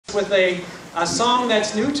With a song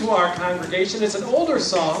that's new to our congregation. It's an older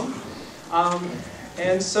song,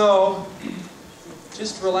 and so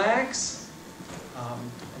just relax,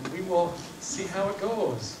 and we will see how it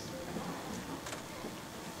goes.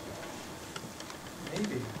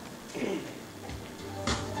 Maybe.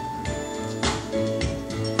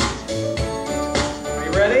 Are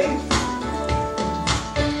you ready?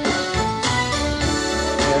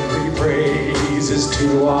 Every praise is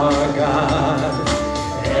to our God.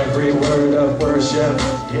 Every word of worship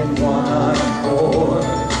in one accord.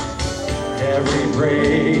 Every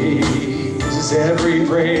praise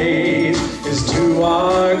is to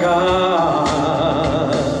our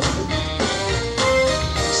God.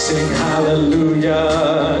 Sing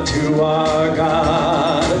hallelujah to our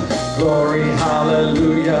God. Glory,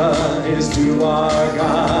 hallelujah is to our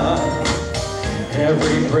God.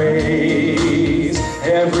 Every praise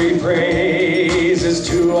is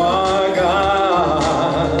to our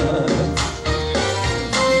God.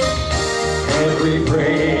 Every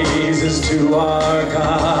praise is to our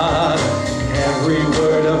God. Every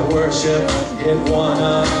word of worship in one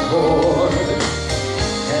accord.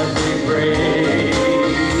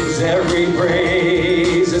 Every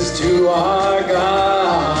praise is to our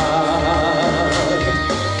God.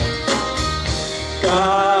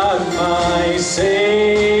 God my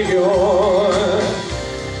Savior,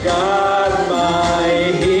 God my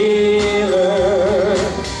healer,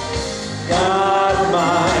 God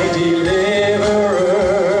my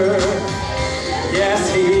deliverer.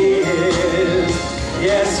 Yes, He is.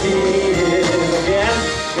 Yes, He is. Again,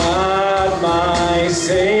 God my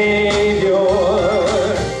Savior,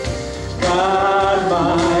 God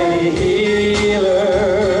my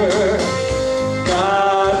healer,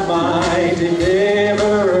 God my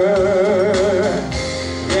deliverer.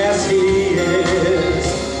 Yes, He is.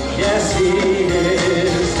 Yes, He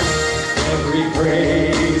is. Every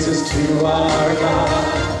praise is to our God.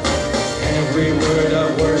 Every word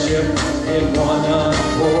of worship in one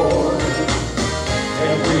accord.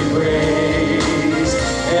 Every praise,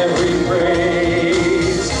 every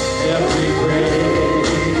praise, every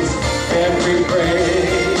praise, every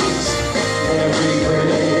praise, every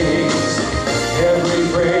praise, every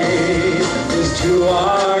praise is to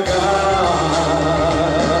our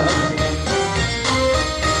God.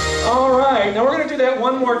 All right, now we're going to do that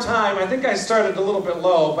one more time. I think I started a little bit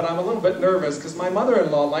low, but I'm a little bit nervous because my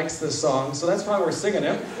mother-in-law likes this song, so that's why we're singing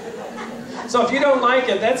it. So if you don't like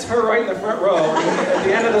it, that's her right in the front row. At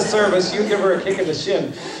the end of the service, you give her a kick in the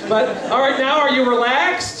shin. But, all right, now are you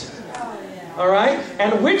relaxed? All right,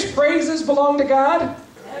 and which praises belong to God?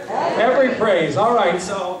 Every praise. All right,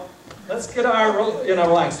 so let's get our,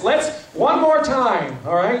 relax. Let's, one more time,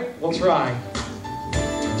 all right? We'll try.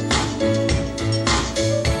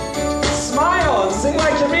 Smile and sing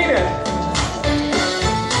like you mean it.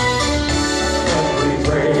 Every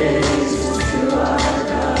praise is to our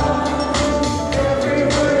God. Every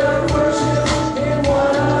word of worship in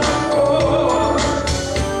one accord.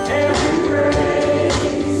 Every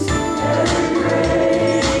praise is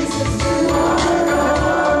to our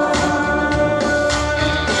God.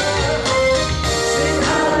 Sing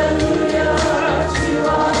hallelujah to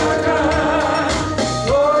our God.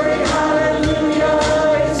 Glory,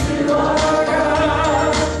 hallelujah is to our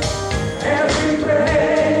God.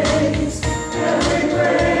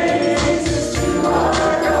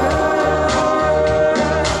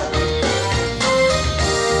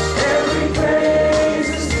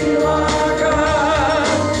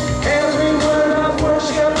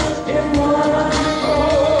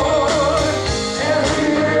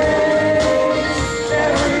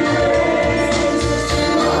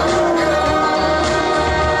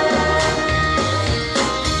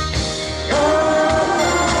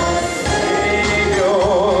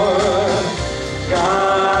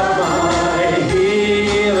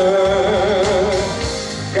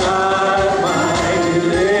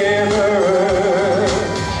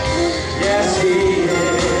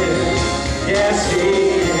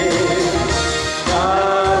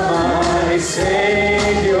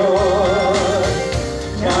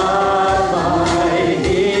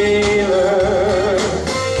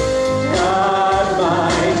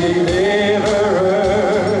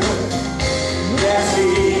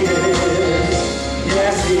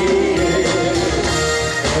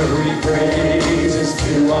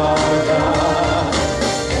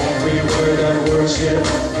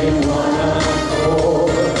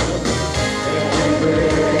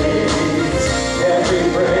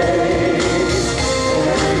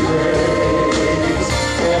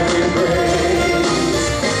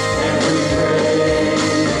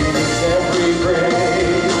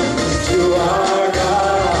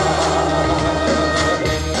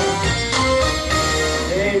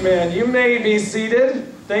 Amen. You may be seated.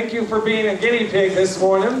 Thank you for being a guinea pig this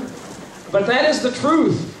morning. But that is the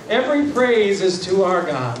truth. Every praise is to our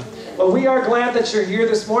God. Well, we are glad that you're here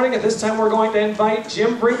this morning. At this time, we're going to invite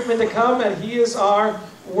Jim Brinkman to come, and he is our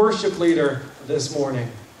worship leader this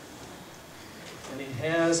morning. And he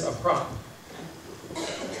has a prop.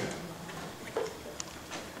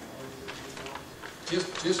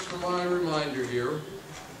 Just for my reminder here,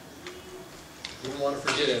 didn't want to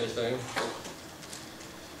forget anything.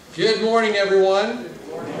 Good morning, everyone.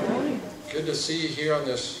 Good morning. Good to see you here on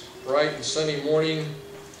this bright and sunny morning.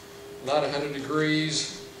 Not 100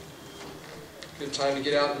 degrees. Good time to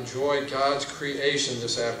get out and enjoy God's creation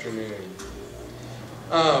this afternoon.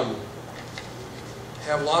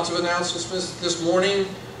 Have lots of announcements this morning.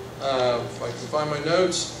 If I can find my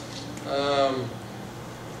notes.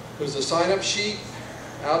 There's a sign-up sheet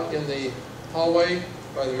out in the hallway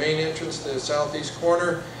by the main entrance to the southeast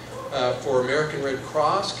corner for American Red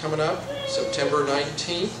Cross coming up September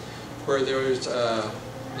 19th, where there's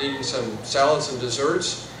needing some salads and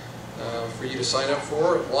desserts for you to sign up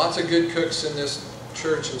for. Lots of good cooks in this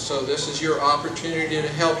church, and so this is your opportunity to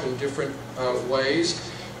help in different ways,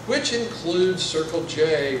 which includes Circle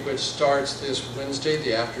J, which starts this Wednesday,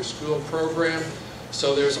 the after-school program.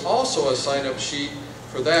 So there's also a sign-up sheet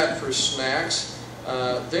for that, for snacks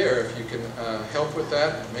there, if you can help with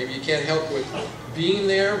that. Maybe you can't help with being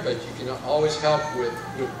there, but you can always help with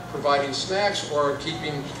providing snacks or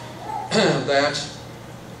keeping that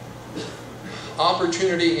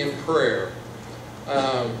opportunity in prayer.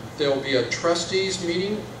 There will be a trustees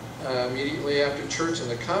meeting immediately after church in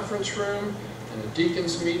the conference room, and a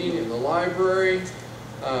deacons meeting in the library.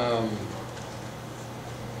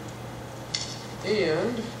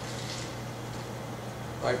 And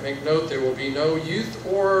I make note there will be no youth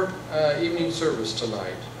or evening service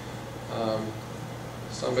tonight.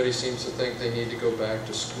 Somebody seems to think they need to go back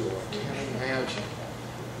to school. I can't imagine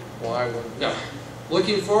why would no.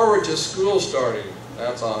 Looking forward to school starting.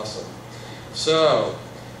 That's awesome. So,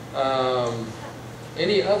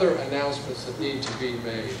 any other announcements that need to be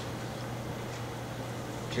made?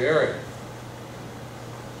 Jerry.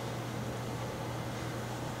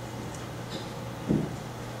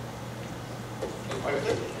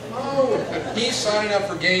 Oh, he's signing up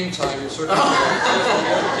for game time. You're sort of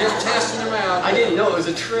just testing him out. I didn't know it was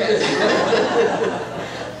a trick.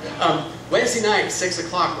 Wednesday night, 6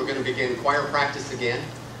 o'clock, we're going to begin choir practice again.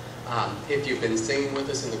 If you've been singing with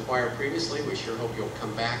us in the choir previously, we sure hope you'll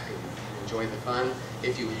come back and enjoy the fun.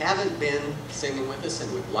 If you haven't been singing with us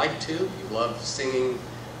and would like to, you love singing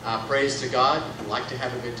praise to God, and like to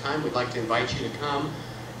have a good time, we'd like to invite you to come.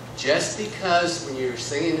 Just because when you're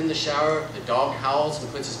singing in the shower, the dog howls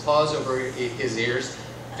and puts his paws over his ears,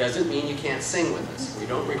 doesn't mean you can't sing with us. We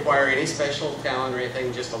don't require any special talent or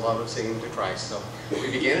anything, just a love of singing to Christ. So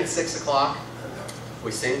we begin at 6 o'clock.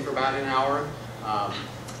 We sing for about an hour.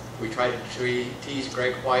 We try to tease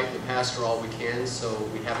Greg White, the pastor, all we can, so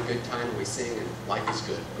we have a good time and we sing, and life is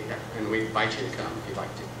good. And we invite you to come if you'd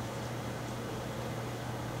like to.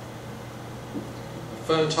 A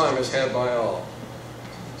fun time is had by all,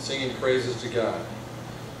 singing praises to God.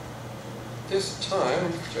 This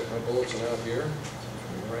time, check my bulletin out here.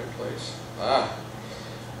 In the right place.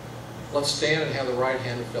 Let's stand and have the right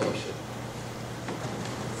hand of fellowship.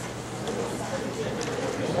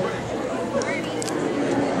 Good morning.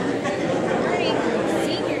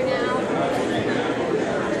 Senior now.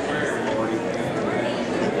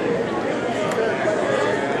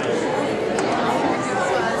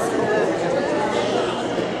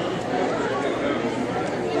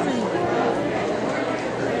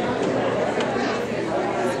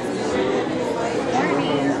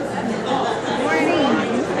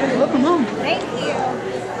 Welcome home. Thank you.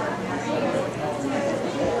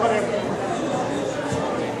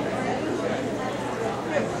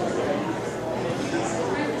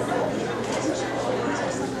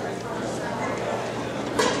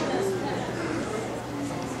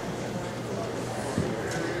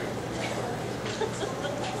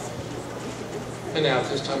 And now at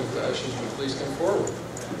this time, if the ushers would please come forward.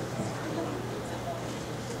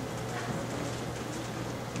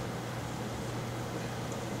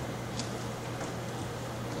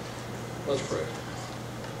 Let's pray.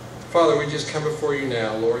 Father, we just come before you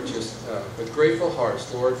now, Lord, just with grateful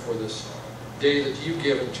hearts, Lord, for this day that you've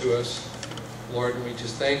given to us, Lord, and we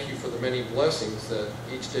just thank you for the many blessings that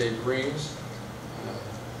each day brings.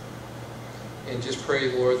 And just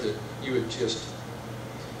pray, Lord, that you would just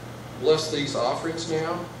bless these offerings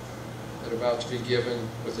now that are about to be given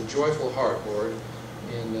with a joyful heart, Lord,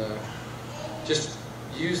 and just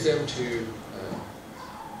use them to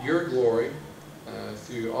your glory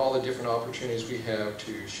through all the different opportunities we have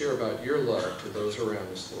to share about your love to those around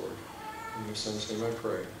us, Lord. In your Son's name I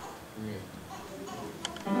pray. Amen.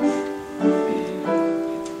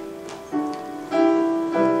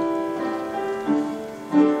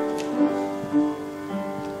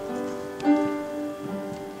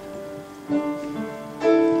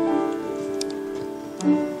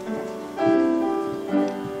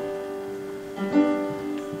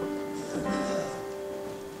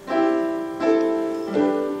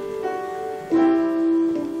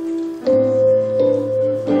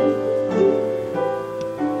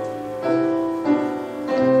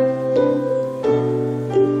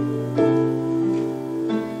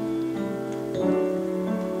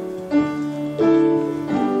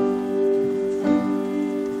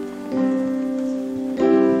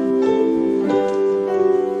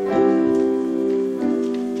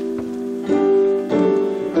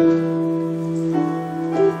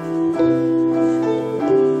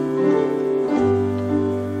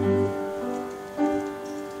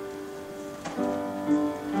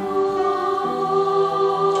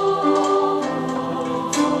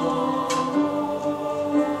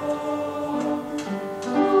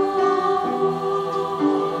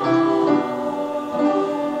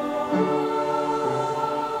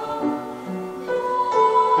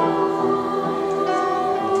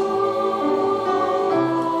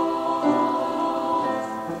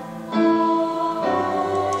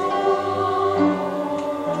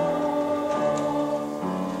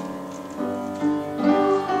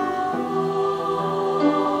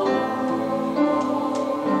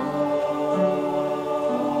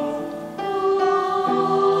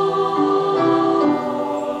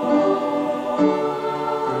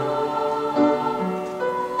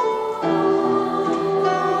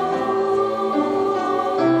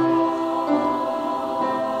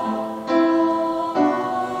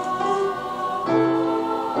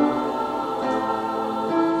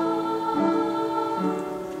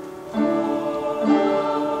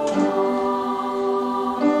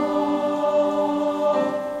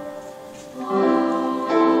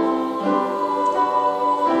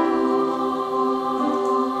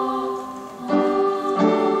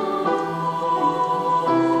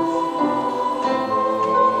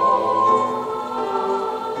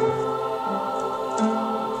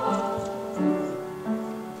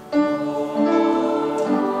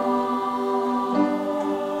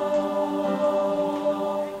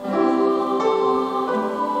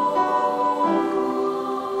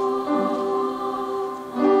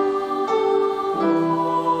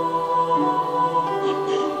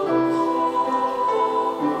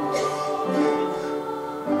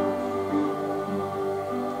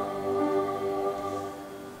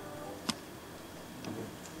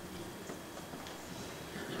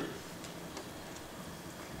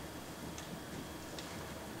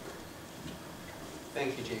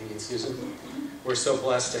 Thank you, Jamie and Susan. We're so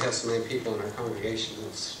blessed to have so many people in our congregation who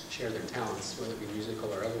share their talents, whether it be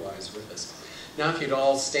musical or otherwise, with us. Now, if you'd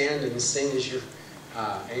all stand and sing as you're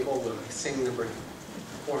able, we'll sing number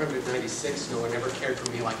 496, No One Ever Cared for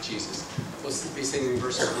Me Like Jesus. We'll be singing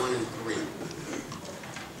verses 1 and 3.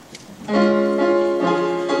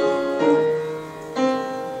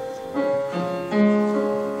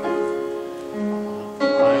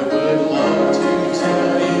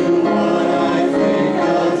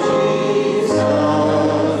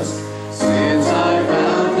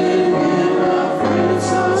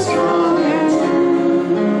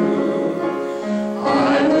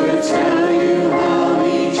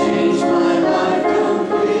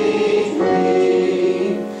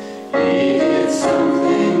 He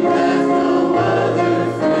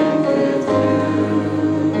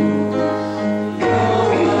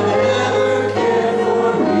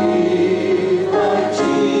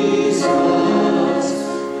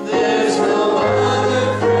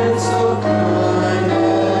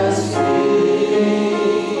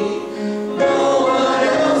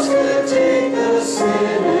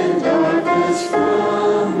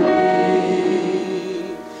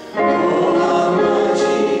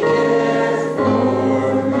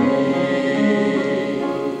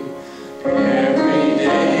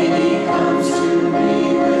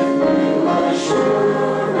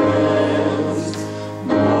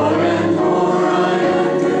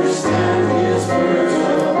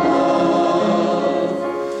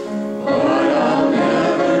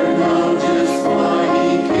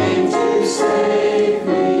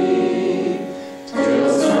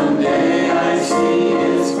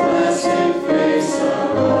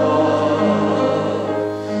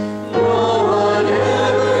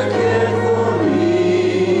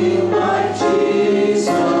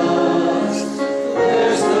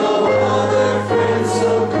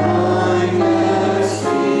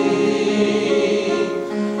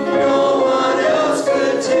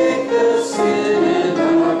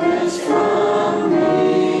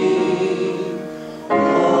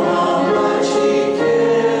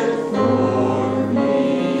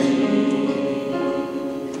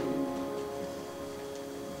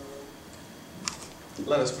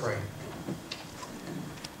us pray.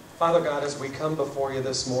 Father God, as we come before you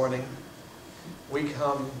this morning, we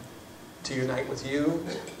come to unite with you,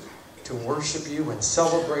 to worship you and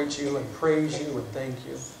celebrate you and praise you and thank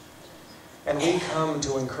you. And we come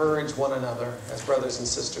to encourage one another as brothers and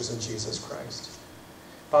sisters in Jesus Christ.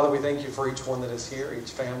 Father, we thank you for each one that is here,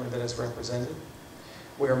 each family that is represented.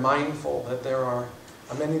 We are mindful that there are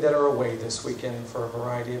many that are away this weekend for a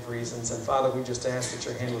variety of reasons. And Father, we just ask that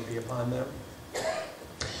your hand would be upon them.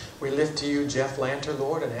 We lift to you Jeff Lanter,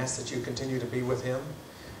 Lord, and ask that you continue to be with him,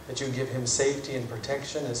 that you give him safety and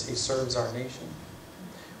protection as he serves our nation.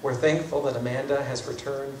 We're thankful that Amanda has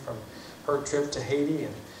returned from her trip to Haiti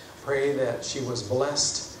and pray that she was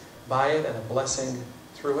blessed by it and a blessing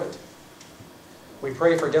through it. We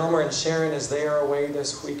pray for Delmer and Sharon as they are away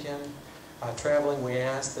this weekend traveling. We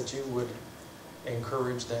ask that you would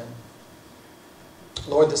encourage them.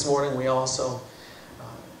 Lord, this morning we also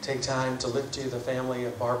take time to lift to you the family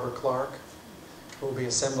of Barbara Clark, who will be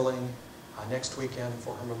assembling next weekend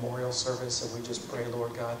for her memorial service. And we just pray,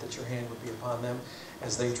 Lord God, that your hand would be upon them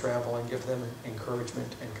as they travel and give them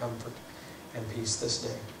encouragement and comfort and peace this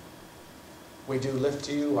day. We do lift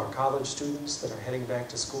to you our college students that are heading back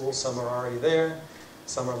to school. Some are already there.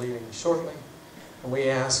 Some are leaving shortly. And we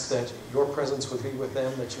ask that your presence would be with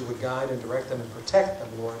them, that you would guide and direct them and protect them,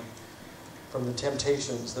 Lord, from the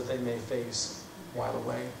temptations that they may face while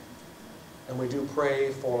away. And we do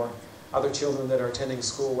pray for other children that are attending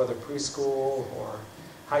school, whether preschool or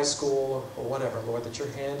high school or whatever, Lord, that your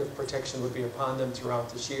hand of protection would be upon them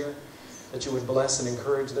throughout this year, that you would bless and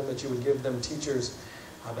encourage them, that you would give them teachers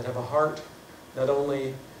that have a heart not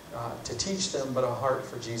only to teach them, but a heart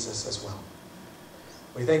for Jesus as well.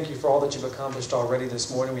 We thank you for all that you've accomplished already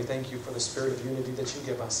this morning. We thank you for the spirit of unity that you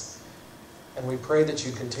give us. And we pray that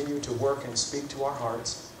you continue to work and speak to our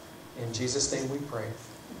hearts. In Jesus' name we pray.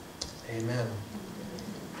 Amen.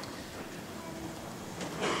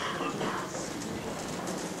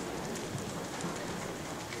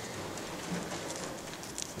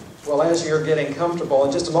 Well, as you're getting comfortable,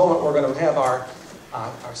 in just a moment we're going to have our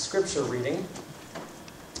scripture reading.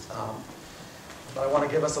 But I want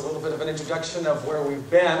to give us a little bit of an introduction of where we've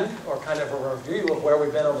been, or kind of a review of where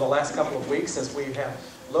we've been over the last couple of weeks as we have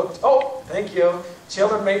looked. Oh, thank you.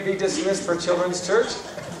 Children may be dismissed for Children's Church.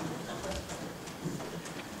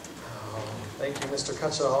 Thank you, Mr.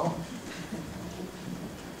 Cutchall.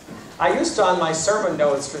 I used to, on my sermon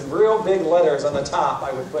notes, in real big letters on the top,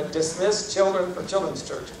 I would put dismiss children for Children's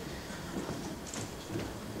Church.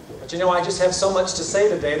 But you know, I just have so much to say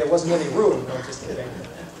today, there wasn't any room. No, just kidding.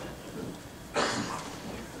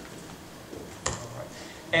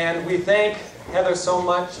 And we thank Heather so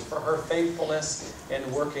much for her faithfulness in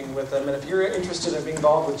working with them. And if you're interested in being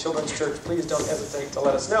involved with Children's Church, please don't hesitate to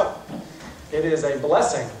let us know. It is a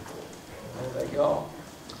blessing. There they go.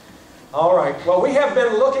 All right. Well, we have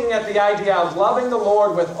been looking at the idea of loving the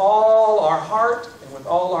Lord with all our heart and with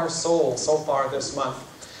all our soul so far this month.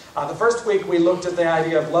 The first week we looked at the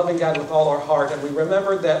idea of loving God with all our heart, and we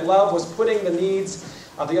remembered that love was putting the needs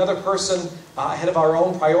of the other person ahead of our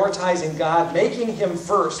own, prioritizing God, making Him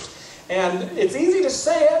first. And it's easy to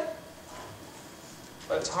say it,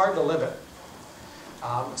 but it's hard to live it.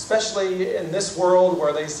 Especially in this world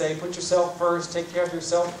where they say, put yourself first, take care of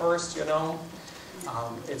yourself first, you know.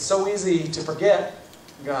 It's so easy to forget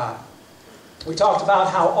God. We talked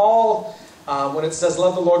about how all, when it says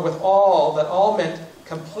love the Lord with all, that all meant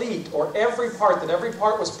complete, or every part, that every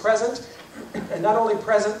part was present, and not only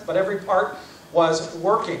present, but every part was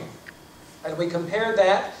working. And we compared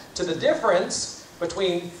that to the difference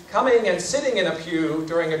between coming and sitting in a pew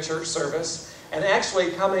during a church service and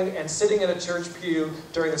actually coming and sitting in a church pew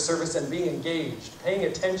during the service and being engaged, paying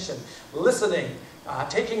attention, listening,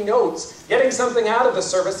 taking notes, getting something out of the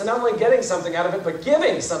service, and not only getting something out of it, but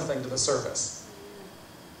giving something to the service.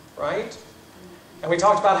 Right? And we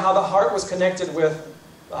talked about how the heart was connected with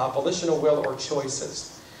volitional will or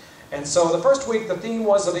choices. And so the first week, the theme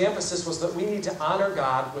was, or the emphasis was, that we need to honor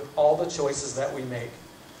God with all the choices that we make.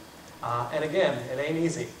 And again, it ain't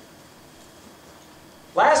easy.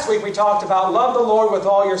 Last week we talked about love the Lord with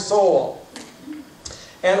all your soul.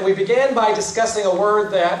 And we began by discussing a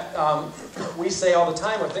word that we say all the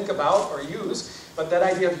time or think about or use, but that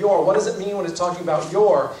idea of your. What does it mean when it's talking about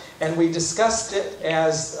your? And we discussed it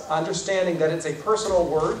as understanding that it's a personal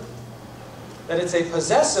word, that it's a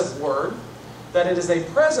possessive word, that it is a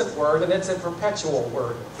present word, and it's a perpetual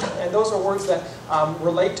word. And those are words that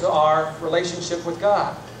relate to our relationship with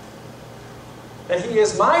God. That He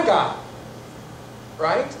is my God,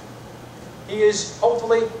 right? He is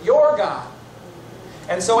hopefully your God.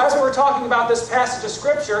 And so as we were talking about this passage of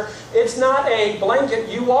Scripture, it's not a blanket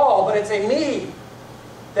you all, but it's a me.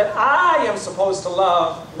 that I am supposed to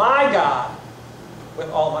love my God with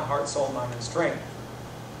all my heart, soul, mind, and strength.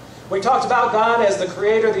 We talked about God as the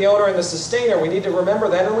creator, the owner, and the sustainer. We need to remember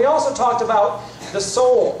that. And we also talked about the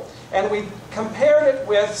soul. And we compared it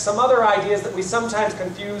with some other ideas that we sometimes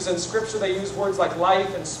confuse. In Scripture, they use words like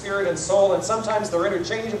life and spirit and soul, and sometimes they're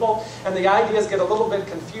interchangeable, and the ideas get a little bit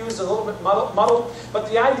confused, a little bit muddled. But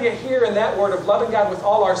the idea here in that word of loving God with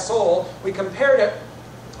all our soul, we compared it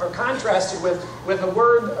or contrasted with the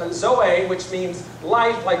word zoe, which means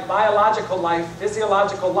life, like biological life,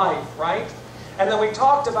 physiological life, right? And then we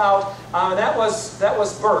talked about, that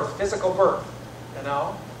was birth, physical birth, you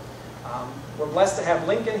know. We're blessed to have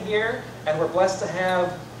Lincoln here, and we're blessed to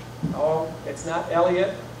have, oh, it's not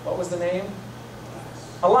Elliot. What was the name?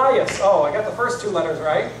 Elias. Oh, I got the first two letters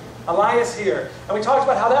right. Elias here. And we talked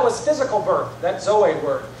about how that was physical birth, that zoe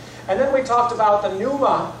word. And then we talked about the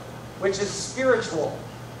pneuma, which is spiritual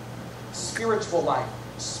life,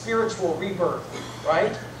 spiritual rebirth,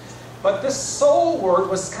 right? But this soul word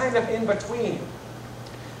was kind of in between.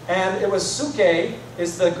 And it was suke,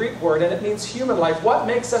 is the Greek word, and it means human life. What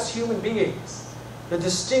makes us human beings? The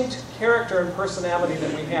distinct character and personality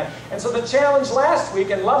that we have. And so the challenge last week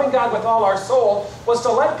in loving God with all our soul was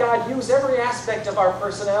to let God use every aspect of our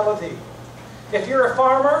personality. If you're a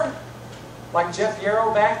farmer, like Jeff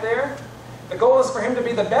Yarrow back there, the goal is for him to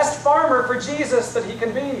be the best farmer for Jesus that he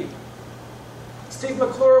can be. Steve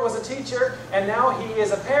McClure was a teacher, and now he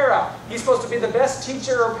is a para. He's supposed to be the best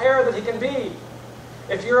teacher or para that he can be.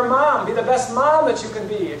 If you're a mom, be the best mom that you can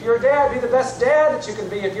be. If you're a dad, be the best dad that you can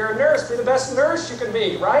be. If you're a nurse, be the best nurse you can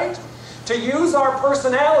be, right? To use our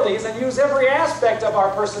personalities and use every aspect of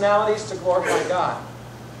our personalities to glorify God.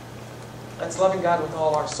 That's loving God with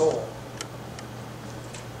all our soul.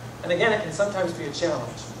 And again, it can sometimes be a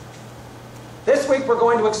challenge. This week we're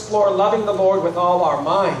going to explore loving the Lord with all our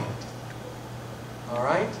mind. All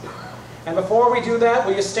right? And before we do that,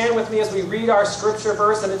 will you stand with me as we read our scripture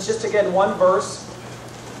verse? And it's just, again, one verse.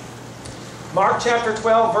 Mark chapter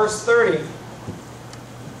 12, verse 30. It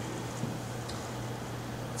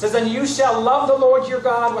says, "And you shall love the Lord your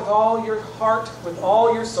God with all your heart, with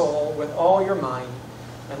all your soul, with all your mind,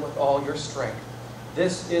 and with all your strength.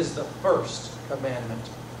 This is the first commandment."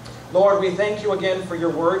 Lord, we thank you again for your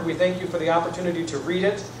word. We thank you for the opportunity to read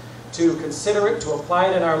it, to consider it, to apply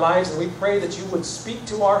it in our lives. And we pray that you would speak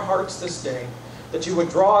to our hearts this day, that you would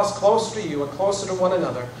draw us closer to you and closer to one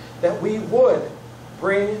another, that we would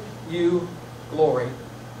bring you glory.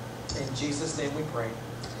 In Jesus' name we pray.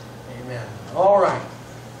 Amen. All right.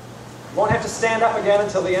 You won't have to stand up again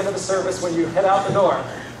until the end of the service when you head out the door. All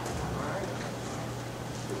right.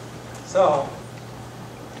 So,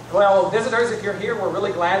 well, visitors, if you're here, we're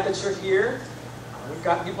really glad that you're here. We've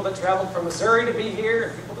got people that traveled from Missouri to be here,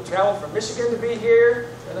 and people that traveled from Michigan to be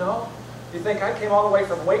here, you know. You think I came all the way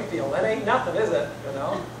from Wakefield. That ain't nothing, is it? You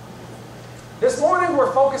know. This morning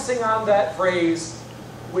we're focusing on that phrase,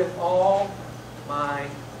 with all your mind.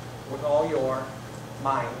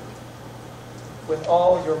 With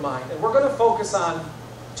all your mind. And we're going to focus on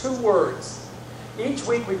two words. Each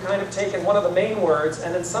week we've kind of taken one of the main words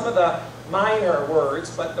and then some of the minor words,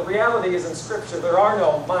 but the reality is in Scripture there are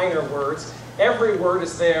no minor words. Every word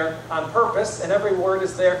is there on purpose, and every word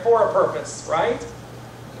is there for a purpose, right?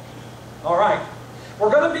 All right.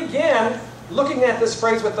 We're going to begin looking at this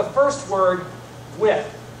phrase with the first word, with.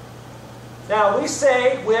 Now, we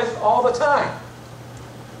say with all the time.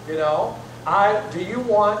 You know, do you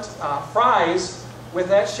want fries with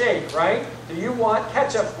that shake, right? Do you want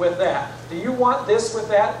ketchup with that? Do you want this with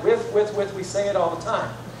that? With. We say it all the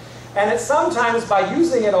time. And it's sometimes, by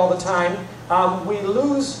using it all the time, we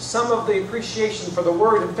lose some of the appreciation for the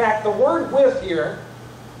word. In fact, the word with here,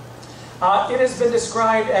 it has been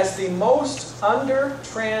described as the most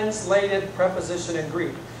under-translated preposition in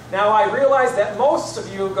Greek. Now, I realize that most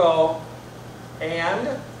of you go,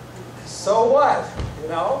 and so what? You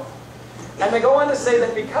know? And they go on to say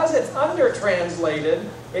that because it's under-translated,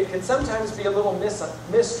 it can sometimes be a little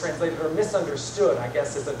mistranslated or misunderstood, I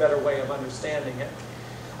guess is a better way of understanding it.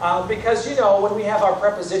 Because, you know, when we have our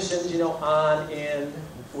prepositions, you know, on, in,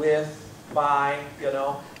 with, by, you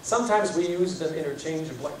know, sometimes we use them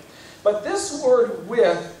interchangeably. But this word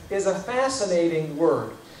with is a fascinating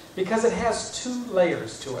word because it has two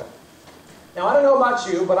layers to it. Now, I don't know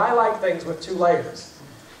about you, but I like things with two layers.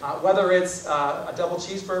 Whether it's a double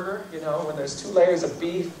cheeseburger, you know, when there's two layers of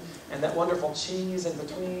beef and that wonderful cheese in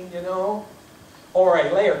between, you know, or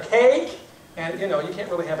a layer cake. And, you know, you can't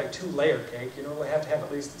really have a two-layer cake. You normally have to have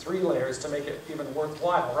at least 3 layers to make it even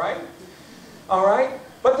worthwhile, right? All right?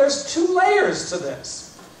 But there's 2 layers to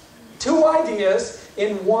this. 2 ideas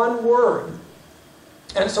in one word.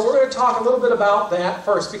 And so we're going to talk a little bit about that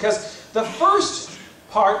first, because the first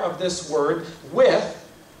part of this word, with,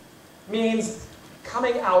 means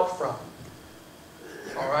coming out from.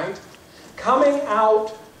 All right? Coming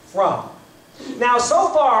out from. Now, so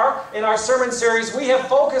far in our sermon series, we have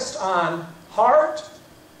focused on heart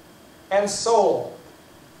and soul.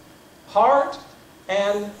 Heart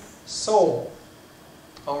and soul.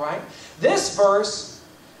 All right? This verse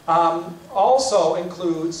also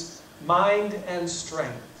includes mind and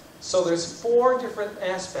strength. So there's 4 different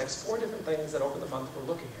aspects, 4 different things that over the month we're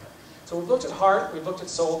looking at. So we've looked at heart, we've looked at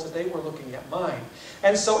soul, today we're looking at mind.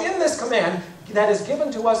 And so in this command that is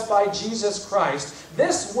given to us by Jesus Christ,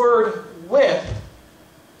 this word with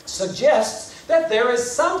suggests that there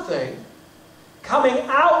is something coming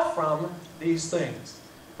out from these things.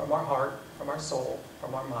 From our heart, from our soul,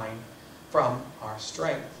 from our mind, from our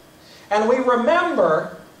strength. And we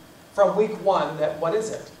remember from week 1 that what is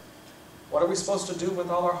it? What are we supposed to do with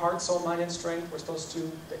all our heart, soul, mind, and strength? We're supposed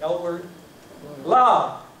to, the L word,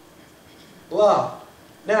 love. Love.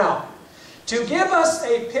 Now, to give us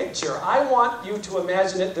a picture, I want you to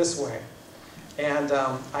imagine it this way. And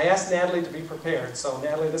I asked Natalie to be prepared. So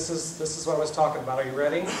Natalie, this is what I was talking about. Are you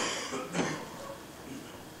ready?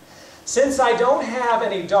 Since I don't have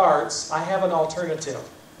any darts, I have an alternative.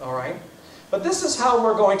 All right? But this is how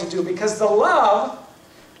we're going to do, because the love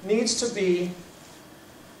needs to be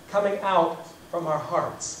coming out from our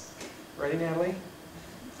hearts. Ready, Natalie?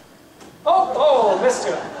 Oh, missed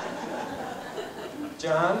it.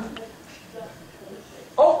 John?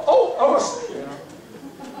 Oh.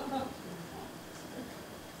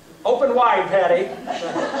 Open wide, Patty.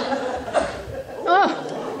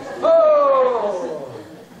 Oh.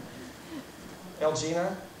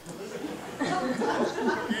 Elgina?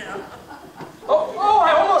 Oh,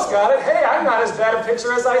 I almost got it. Hey, I'm not as bad a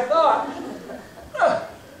pitcher as I thought.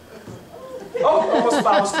 Oh, almost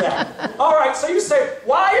bounced back. All right, so you say,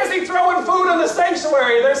 why is he throwing food in the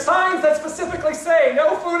sanctuary? There's signs that specifically say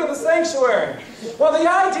no food in the sanctuary. Well, the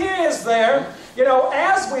idea is there,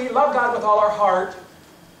 as we love God with all our heart,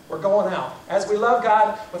 we're going out. As we love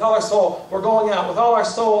God with all our soul, we're going out. With all our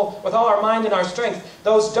soul, with all our mind and our strength,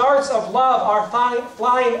 those darts of love are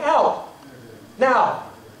flying out. Now,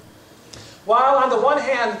 while on the one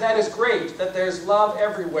hand, that is great, that there's love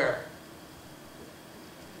everywhere,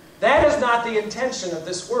 that is not the intention of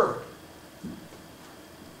this word. You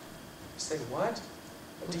say, what?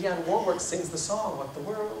 Dionne Warwick sings the song, what the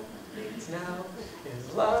world needs now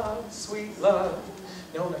is love, sweet love.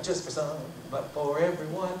 No, not just for some, but for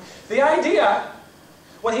everyone. The idea,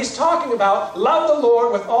 when he's talking about love the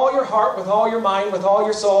Lord with all your heart, with all your mind, with all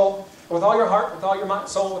your soul, with all your heart, with all your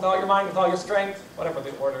soul, with all your mind, with all your strength, whatever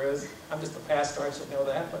the order is. I'm just a pastor, I should know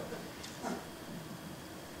that. But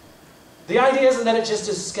the idea isn't that it just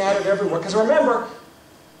is scattered everywhere. Because remember,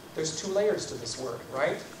 there's 2 layers to this word,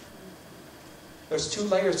 right? There's 2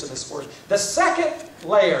 layers to this word. The second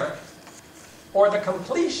layer, or the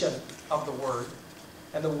completion of the word,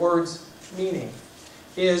 and the word's meaning,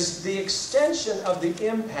 is the extension of the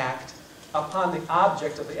impact upon the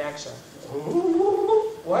object of the action.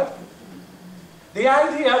 Ooh, what? The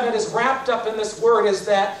idea that is wrapped up in this word is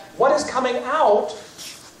that what is coming out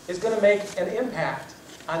is going to make an impact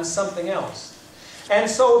on something else. And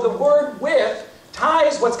so the word with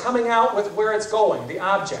ties what's coming out with where it's going, the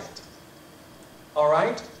object. All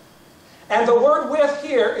right? And the word with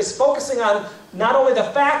here is focusing on not only the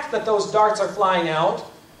fact that those darts are flying out,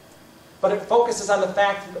 but it focuses on the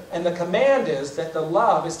fact, and the command is that the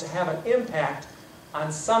love is to have an impact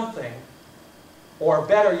on something, or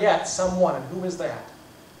better yet, someone. And who is that?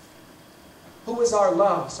 Who is our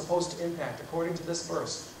love supposed to impact according to this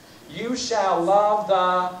verse? You shall love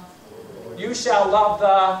the, you shall love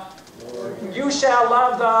the, you shall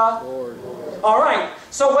love the Lord. All right,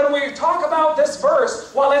 so when we talk about this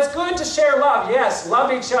verse, while it's good to share love, yes,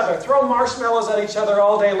 love each other, throw marshmallows at each other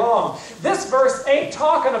all day long, this verse ain't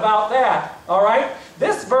talking about that, all right?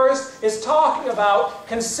 This verse is talking about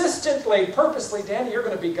consistently, purposely, Danny, you're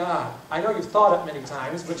going to be God. I know you've thought it many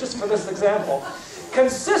times, but just for this example,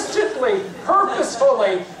 consistently,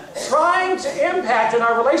 purposefully trying to impact in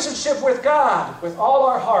our relationship with God with all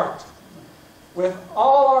our heart, with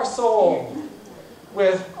all our soul,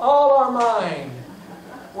 with all our mind,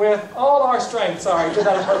 with all our strength. Sorry, did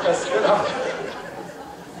that on purpose.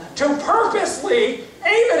 To purposely aim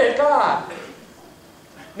it at God.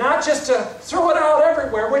 Not just to throw it out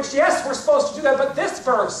everywhere, which, yes, we're supposed to do that, but this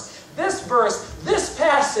verse, this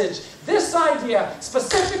passage, this idea,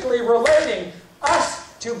 specifically relating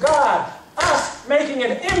us to God, us making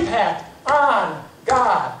an impact on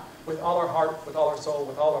God with all our heart, with all our soul,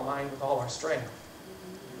 with all our mind, with all our strength.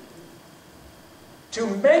 To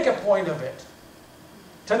make a point of it.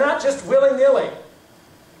 To not just willy-nilly,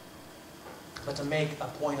 but to make a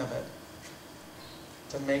point of it.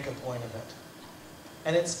 To make a point of it.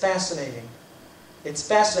 And it's fascinating. It's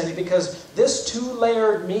fascinating because this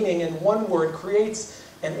two-layered meaning in one word creates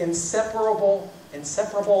an inseparable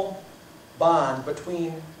bond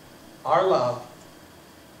between our love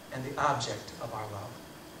and the object of our love,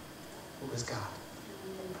 who is God.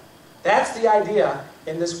 That's the idea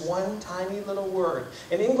in this one tiny little word.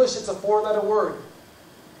 In English, it's a 4-letter word.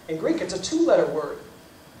 In Greek, it's a 2-letter word.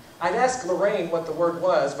 I'd ask Lorraine what the word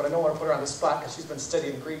was, but I don't want to put her on the spot because she's been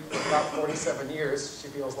studying Greek for about 47 years, she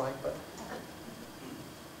feels like. But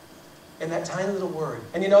in that tiny little word.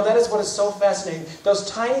 And you know, that is what is so fascinating. Those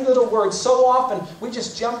tiny little words, so often we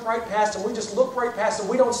just jump right past them. We just look right past them.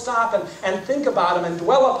 We don't stop and think about them and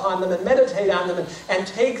dwell upon them and meditate on them and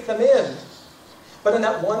take them in. But in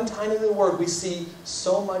that one tiny little word, we see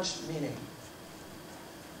so much meaning.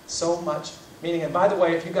 So much meaning. And by the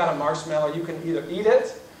way, if you got a marshmallow, you can either eat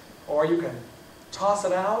it or you can toss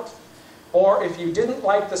it out. Or if you didn't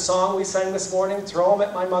like the song we sang this morning, throw them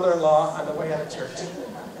at my mother-in-law on the way out of church.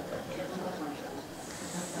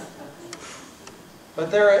 But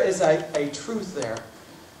there is a truth there,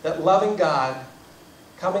 that loving God,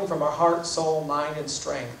 coming from our heart, soul, mind, and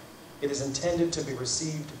strength, it is intended to be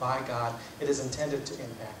received by God. It is intended to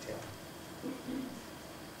impact Him.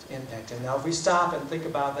 To impact Him. Now, if we stop and think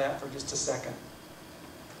about that for just a second,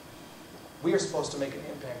 we are supposed to make an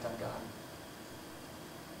impact on God.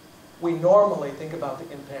 We normally think about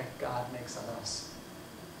the impact God makes on us.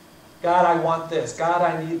 God, I want this. God,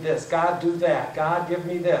 I need this. God, do that. God, give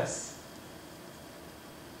me this.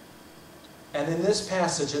 And in this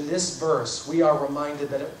passage, in this verse, we are reminded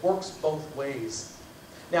that it works both ways.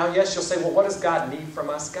 Now, yes, you'll say, well, what does God need from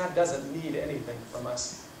us? God doesn't need anything from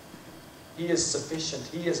us. He is sufficient.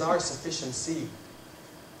 He is our sufficiency.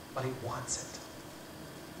 But He wants it.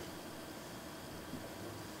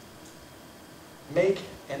 Make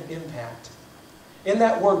an impact. In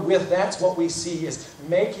that word with, that's what we see is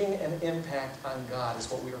making an impact on God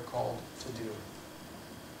is what we are called to do.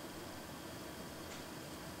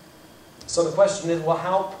 So the question is, well,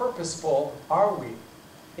 how purposeful are we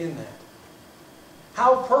in that?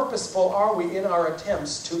 How purposeful are we in our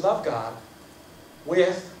attempts to love God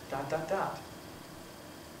with ...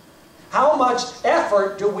 How much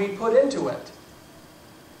effort do we put into it?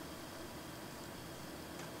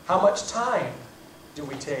 How much time do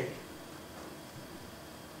we take?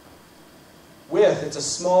 With, it's a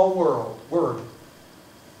small word,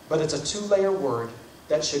 but it's a 2-layer word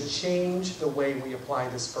that should change the way we apply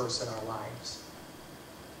this verse in our lives.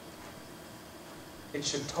 It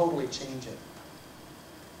should totally change it.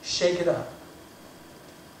 Shake it up.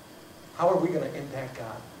 How are we going to impact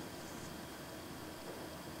God?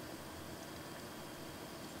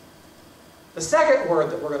 The second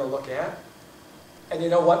word that we're going to look at, and you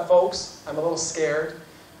know what, folks? I'm a little scared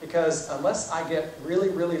because unless I get really,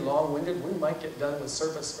 really long-winded, we might get done with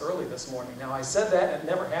service early this morning. Now, I said that, and it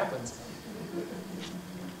never happens.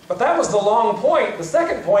 But that was the long point. The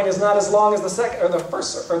second point is not as long as the second, or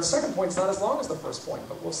the second point's not as long as the first point,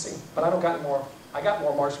 but we'll see. But I got more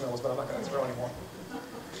marshmallows, but I'm not going to throw any more.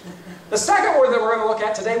 The second word that we're going to look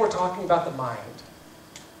at today, we're talking about the mind.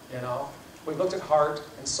 You know, we've looked at heart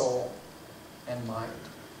and soul and mind.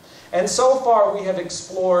 And so far we have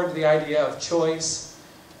explored the idea of choice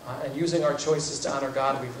and using our choices to honor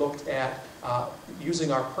God. We've looked at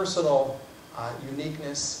using our personal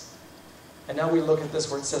uniqueness. And now we look at this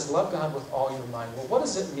where it says, love God with all your mind. Well, what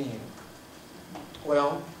does it mean?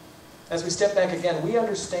 Well, as we step back again, we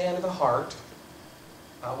understand the heart.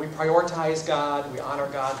 We prioritize God. We honor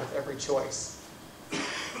God with every choice.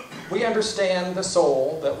 We understand the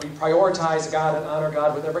soul, that we prioritize God and honor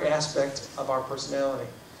God with every aspect of our personality.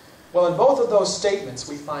 Well, in both of those statements,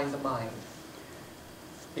 we find the mind.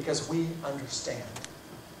 Because we understand.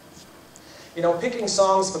 You know, picking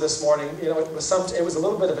songs for this morning, you know, it was a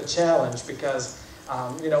little bit of a challenge because,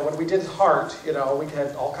 you know, when we did heart, you know, we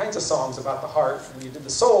had all kinds of songs about the heart, and you did the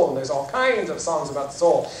soul, and there's all kinds of songs about the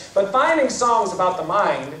soul. But finding songs about the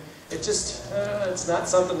mind, it's not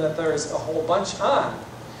something that there's a whole bunch on.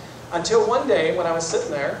 Until one day when I was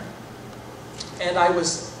sitting there, and I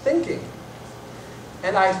was thinking,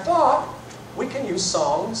 and I thought we can use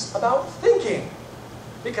songs about thinking,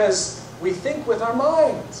 because we think with our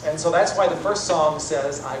minds. And so that's why the first song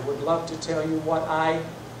says, I would love to tell you what I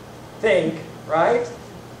think, right?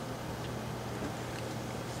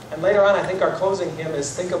 And later on, I think our closing hymn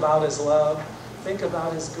is, think about His love, think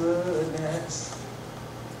about His goodness.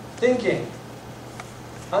 Thinking,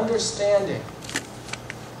 understanding.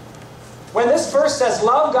 When this verse says,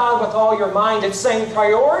 love God with all your mind, it's saying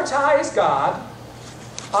prioritize God,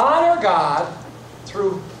 honor God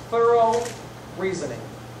through thorough reasoning.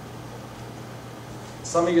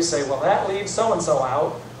 Some of you say, well, that leaves so-and-so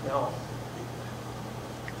out. No.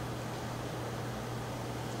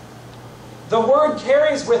 The word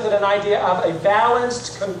carries with it an idea of a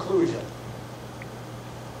balanced conclusion.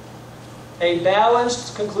 A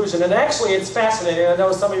balanced conclusion. And actually, it's fascinating. I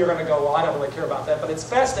know some of you are going to go, well, I don't really care about that. But it's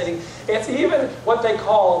fascinating. It's even what they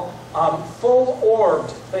call full-orbed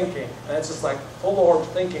thinking. And it's just like full-orbed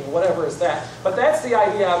thinking, whatever is that. But that's the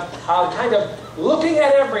idea of kind of looking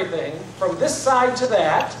at everything from this side to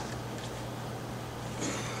that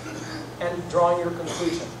and drawing your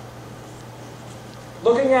conclusion.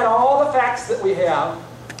 Looking at all the facts that we have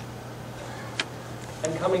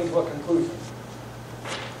and coming to a conclusion.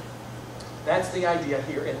 That's the idea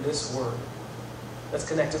here in this word that's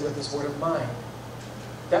connected with this word of mind.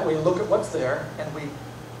 That we look at what's there and we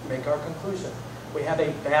make our conclusion. We have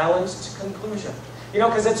a balanced conclusion. You know,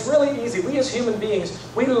 because it's really easy. We as human beings,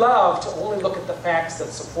 we love to only look at the facts that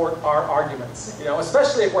support our arguments. You know,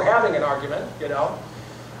 especially if we're having an argument, you know.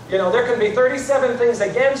 You know, there can be 37 things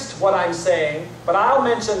against what I'm saying, but I'll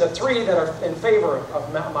mention the 3 that are in favor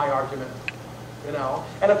of my argument. You know,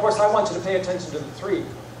 and of course I want you to pay attention to the 3.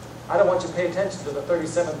 I don't want you to pay attention to the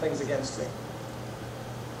 37 things against me.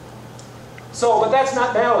 So, but that's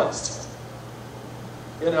not balanced.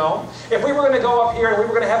 You know, if we were going to go up here and we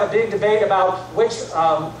were going to have a big debate about which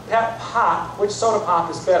which soda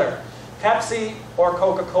pop is better, Pepsi or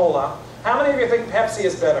Coca-Cola, how many of you think Pepsi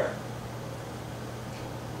is better?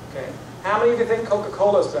 Okay. How many of you think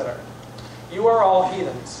Coca-Cola is better? You are all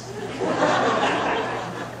heathens.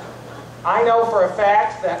 I know for a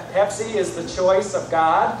fact that Pepsi is the choice of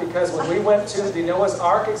God because when we went to the Noah's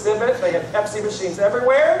Ark exhibit, they had Pepsi machines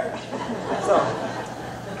everywhere. So,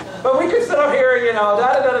 but we could sit up here, you know,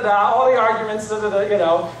 da-da-da-da-da, all the arguments, da-da-da, you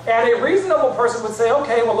know, and a reasonable person would say,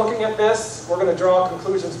 okay, well, looking at this, we're going to draw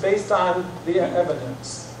conclusions based on the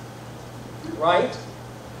evidence. Right?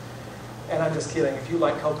 And I'm just kidding. If you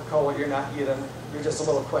like Coca-Cola, you're not heathen. You're just a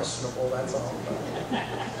little questionable, that's all.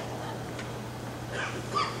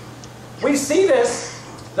 We see this,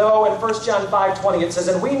 though, in 1 John 5:20. It says,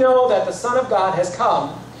 and we know that the Son of God has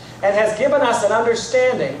come and has given us an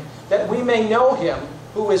understanding that we may know Him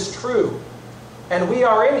who is true. And we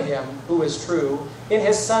are in Him who is true, in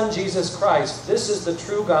His Son Jesus Christ. This is the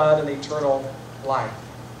true God and eternal life.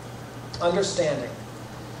 Understanding.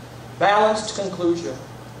 Balanced conclusion.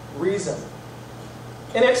 Reason.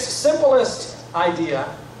 In its simplest idea,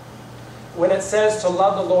 when it says to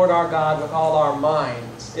love the Lord our God with all our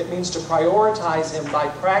minds, it means to prioritize Him by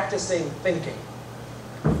practicing thinking.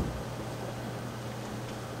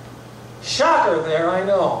 Shocker there, I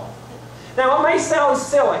know. Now, it may sound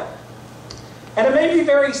silly, and it may be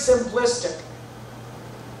very simplistic.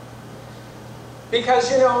 Because,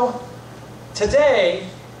 you know, today,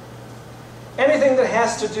 anything that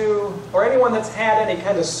has to do, or anyone that's had any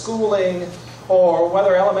kind of schooling, or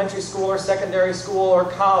whether elementary school or secondary school or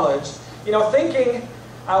college, you know, thinking,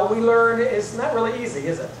 we learn, is not really easy,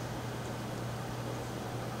 is it?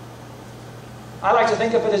 I like to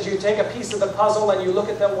think of it as you take a piece of the puzzle and you look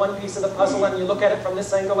at that one piece of the puzzle and you look at it from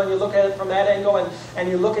this angle and you look at it from that angle and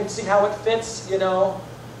you look and see how it fits, you know.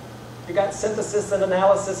 You got synthesis and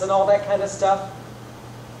analysis and all that kind of stuff.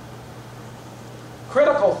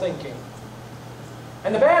 Critical thinking.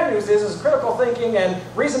 And the bad news is critical thinking and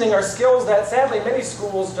reasoning are skills that sadly many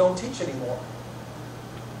schools don't teach anymore.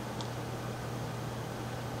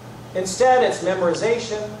 Instead, it's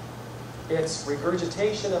memorization, it's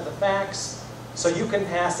regurgitation of the facts, so you can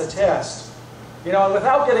pass a test. You know, and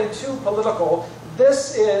without getting too political,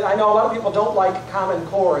 this is, I know a lot of people don't like Common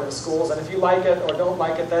Core in the schools, and if you like it or don't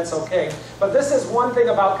like it, that's okay. But this is one thing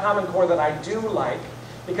about Common Core that I do like,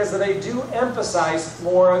 because they do emphasize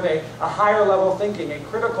more of a higher level thinking, a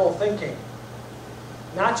critical thinking.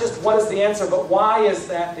 Not just what is the answer, but why is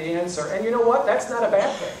that the answer? And you know what? That's not a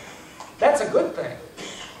bad thing. That's a good thing.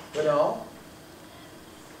 You know?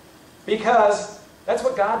 Because that's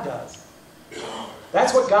what God does.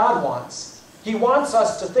 That's what God wants. He wants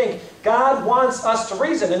us to think. God wants us to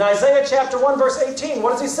reason. In Isaiah chapter 1, verse 18,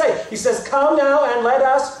 what does He say? He says, come now and let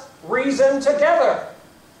us reason together.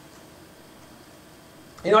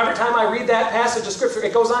 You know, every time I read that passage of Scripture,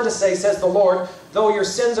 it goes on to say, says the Lord, though your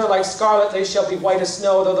sins are like scarlet, they shall be white as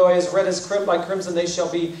snow. Though they are as red as like crimson, they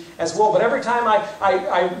shall be as wool. But every time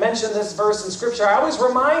I mention this verse in Scripture, I always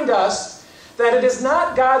remind us that it is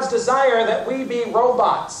not God's desire that we be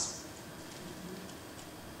robots.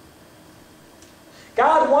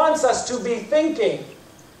 God wants us to be thinking.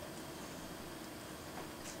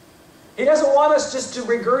 He doesn't want us just to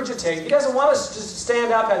regurgitate. He doesn't want us just to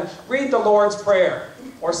stand up and read the Lord's Prayer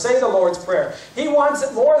or say the Lord's Prayer. He wants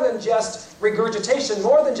it more than just regurgitation,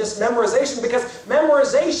 more than just memorization, because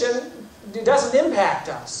memorization doesn't impact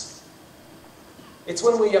us. It's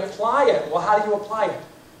when we apply it. Well, how do you apply it?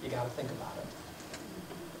 You got to think about it.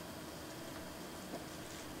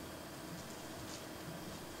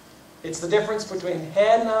 It's the difference between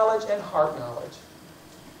head knowledge and heart knowledge.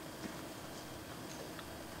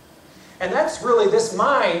 And that's really this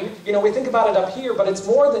mind. You know, we think about it up here, but it's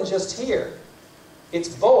more than just here. It's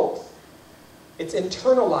both. It's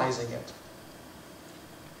internalizing it.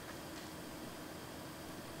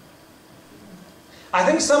 I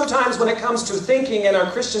think sometimes when it comes to thinking in our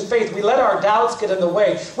Christian faith, we let our doubts get in the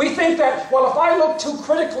way. We think that, well, if I look too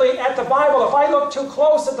critically at the Bible, if I look too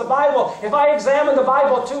close at the Bible, if I examine the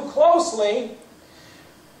Bible too closely,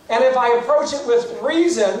 and if I approach it with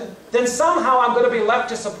reason, then somehow I'm going to be left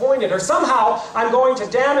disappointed, or somehow I'm going to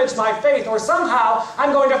damage my faith, or somehow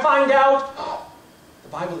I'm going to find out, oh, the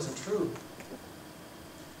Bible isn't true.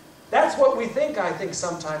 That's what we think, I think,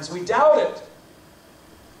 sometimes. We doubt it.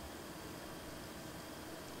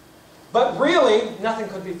 But really, nothing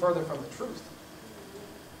could be further from the truth.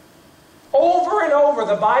 Over and over,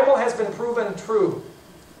 the Bible has been proven true.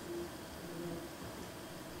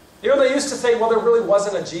 You know, they used to say, well, there really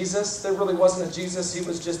wasn't a Jesus. There really wasn't a Jesus. He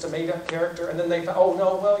was just a made-up character. And then they thought, oh,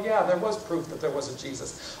 no, well, yeah, there was proof that there was a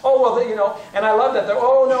Jesus. Oh, well, you know, and I love that.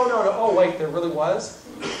 Oh, no. Oh, wait, there really was?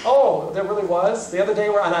 Oh, there really was? The other day,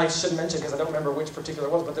 and I shouldn't mention because I don't remember which particular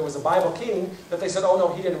it was, but there was a Bible king that they said, oh,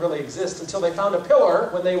 no, he didn't really exist, until they found a pillar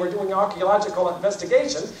when they were doing archaeological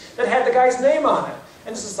investigation that had the guy's name on it.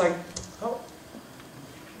 And it's just like, oh.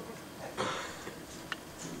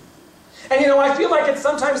 And you know, I feel like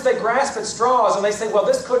sometimes they grasp at straws and they say, well,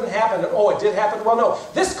 this couldn't happen. Oh, it did happen. Well, no,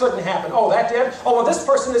 this couldn't happen. Oh, that did. Oh, well, this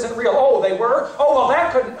person isn't real. Oh, they were. Oh, well,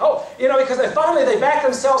 that couldn't. Oh, you know, because finally they back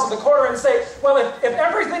themselves in the corner and say, well, if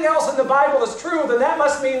everything else in the Bible is true, then that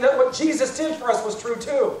must mean that what Jesus did for us was true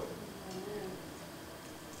too.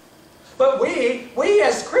 But we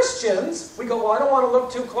as Christians, we go, well, I don't want to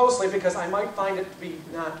look too closely because I might find it to be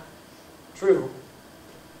not true.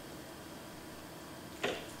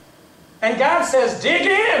 And God says, dig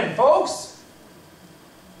in, folks.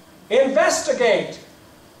 Investigate.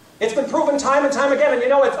 It's been proven time and time again. And you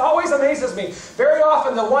know, it always amazes me. Very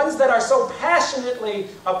often, the ones that are so passionately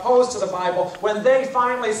opposed to the Bible, when they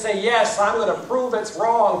finally say, yes, I'm going to prove it's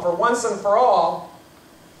wrong for once and for all,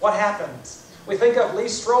 what happens? We think of Lee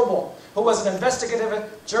Strobel, who was an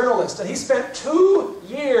investigative journalist. And he spent 2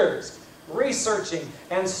 years researching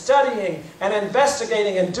and studying and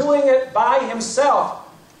investigating and doing it by himself.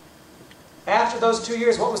 After those 2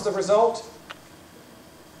 years, what was the result?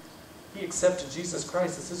 He accepted Jesus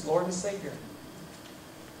Christ as his Lord and Savior.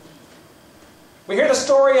 We hear the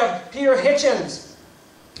story of Peter Hitchens,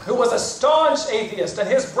 who was a staunch atheist, and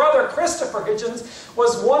his brother Christopher Hitchens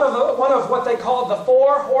was one of what they called the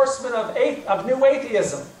 4 horsemen of New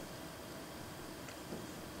Atheism.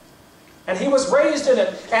 And he was raised in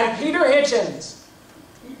it. And Peter Hitchens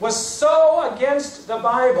was so against the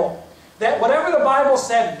Bible that whatever the Bible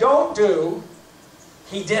said don't do,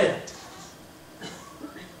 he did it.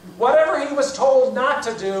 Whatever he was told not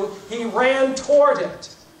to do, he ran toward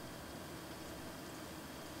it.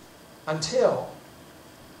 Until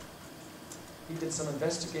he did some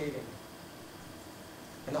investigating.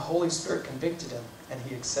 And the Holy Spirit convicted him, and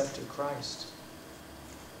he accepted Christ.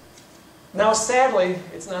 Now, sadly,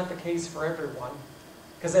 it's not the case for everyone.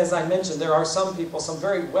 Because as I mentioned, there are some people, some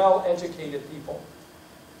very well-educated people,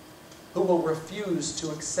 who will refuse to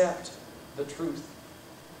accept the truth.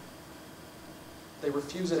 They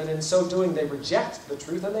refuse it, and in so doing, they reject the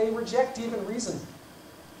truth, and they reject even reason.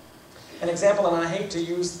 An example, and I hate to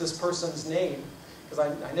use this person's name, because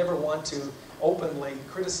I never want to openly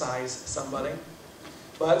criticize somebody,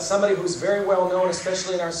 but somebody who's very well known,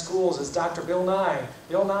 especially in our schools, is Dr. Bill Nye.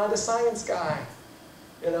 Bill Nye, the science guy,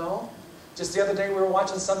 you know? Just the other day, we were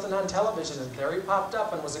watching something on television, and there he popped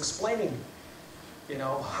up and was explaining, you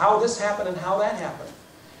know, how this happened and how that happened.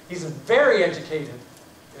 He's very educated,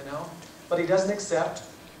 you know, but he doesn't accept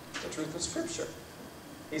the truth of Scripture.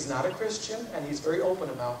 He's not a Christian, and he's very open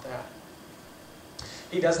about that.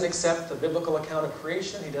 He doesn't accept the biblical account of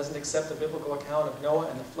creation. He doesn't accept the biblical account of Noah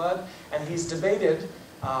and the flood. And he's debated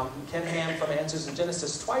Ken Ham from Answers in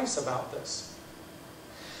Genesis twice about this.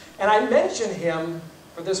 And I mention him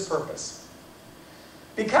for this purpose.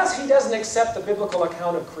 Because he doesn't accept the biblical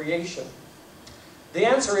account of creation, the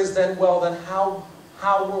answer is then, well, then how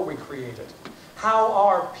were we created? How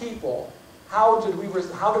are people? How did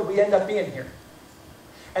we end up being here?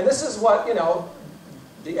 And this is what, you know,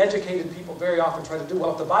 the educated people very often try to do.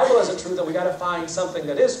 Well, if the Bible isn't true, then we got to find something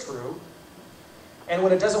that is true. And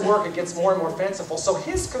when it doesn't work, it gets more and more fanciful. So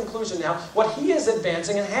his conclusion now, what he is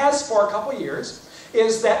advancing, and has for a couple years,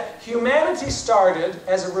 is that humanity started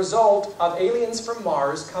as a result of aliens from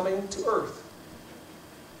Mars coming to Earth.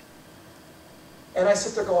 And I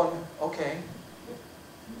sit there going, okay.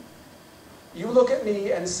 You look at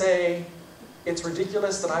me and say, it's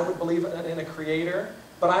ridiculous that I would believe in a creator,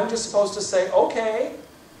 but I'm just supposed to say, okay,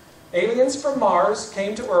 aliens from Mars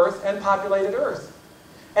came to Earth and populated Earth.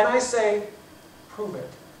 And I say, prove it.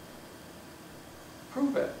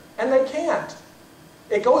 Prove it. And they can't.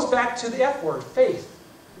 It goes back to the F word, faith.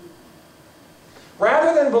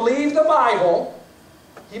 Rather than believe the Bible,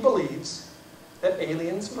 he believes that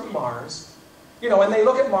aliens from Mars, and they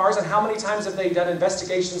look at Mars, and how many times have they done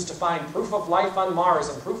investigations to find proof of life on Mars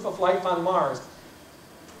and proof of life on Mars?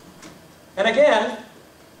 And again,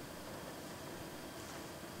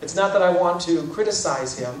 it's not that I want to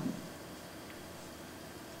criticize him,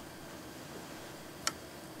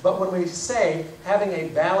 but when we say having a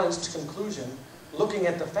balanced conclusion, looking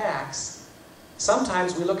at the facts,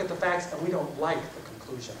 sometimes we look at the facts and we don't like the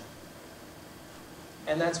conclusion.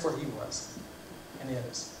 And that's where he was and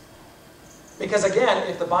is. Because again,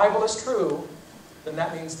 if the Bible is true, then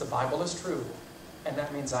that means the Bible is true. And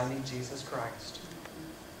that means I need Jesus Christ.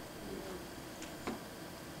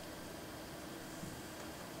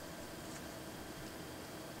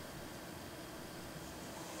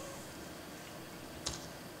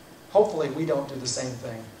 Hopefully we don't do the same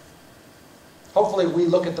thing. Hopefully we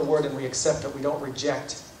look at the Word and we accept it. We don't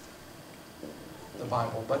reject the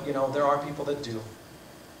Bible. But there are people that do.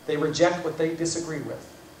 They reject what they disagree with.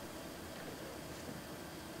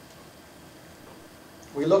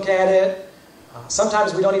 We look at it.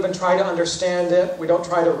 Sometimes we don't even try to understand it. We don't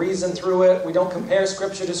try to reason through it. We don't compare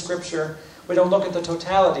Scripture to Scripture. We don't look at the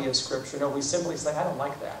totality of Scripture. No, we simply say, I don't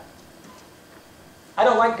like that. I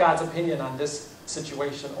don't like God's opinion on this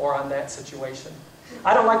situation or on that situation.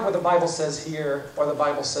 I don't like what the Bible says here or the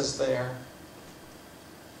Bible says there.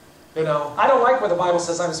 I don't like where the Bible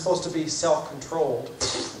says I'm supposed to be self-controlled.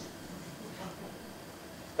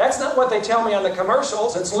 That's not what they tell me on the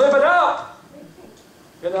commercials. It's live it up.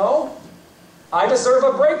 I deserve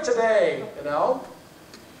a break today.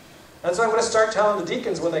 That's why I'm going to start telling the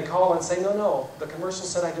deacons when they call and say, no, the commercial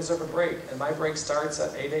said I deserve a break. And my break starts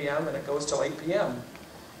at 8 a.m. and it goes till 8 p.m.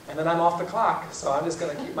 And then I'm off the clock. So I'm just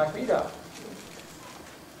going to keep my feet up.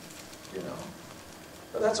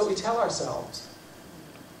 But that's what we tell ourselves.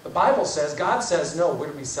 The Bible says, God says, no,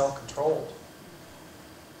 we're to be self-controlled.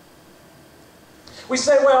 We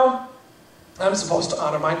say, well, I'm supposed to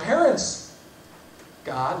honor my parents.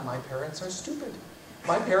 God, my parents are stupid.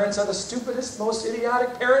 My parents are the stupidest, most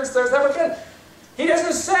idiotic parents there's ever been. He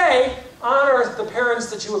doesn't say, honor the parents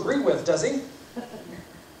that you agree with, does he?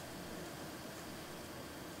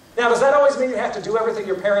 Now, does that always mean you have to do everything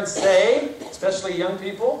your parents say, especially young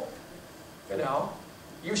people?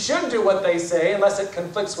 You should do what they say unless it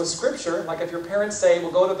conflicts with Scripture. Like if your parents say,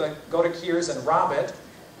 well, go to Kears and rob it,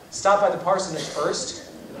 stop by the parsonage first.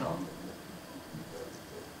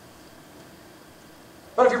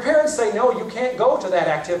 But if your parents say, no, you can't go to that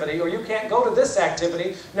activity, or you can't go to this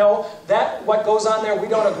activity, no, what goes on there we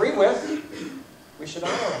don't agree with, we should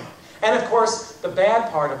honor them. And of course, the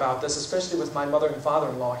bad part about this, especially with my mother and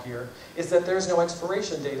father-in-law here, is that there's no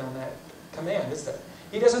expiration date on that command, is there?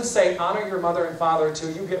 He doesn't say, honor your mother and father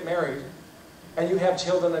until you get married, and you have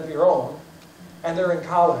children of your own, and they're in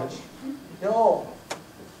college. No.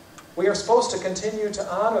 We are supposed to continue to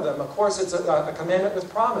honor them. Of course, it's a commandment with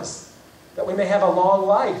promise, that we may have a long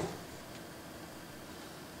life.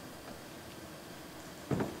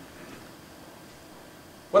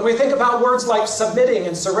 When we think about words like submitting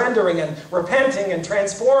and surrendering and repenting and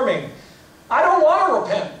transforming, I don't want to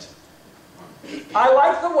repent. I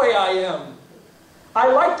like the way I am. I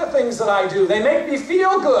like the things that I do. They make me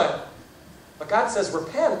feel good. But God says,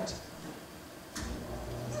 repent.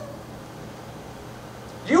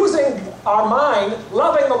 Using our mind,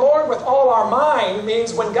 loving the Lord with all our mind,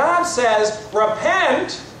 means when God says,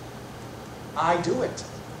 repent, I do it.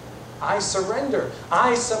 I surrender.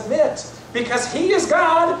 I submit. Because He is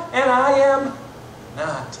God and I am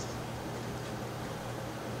not.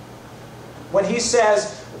 When He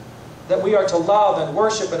says that we are to love and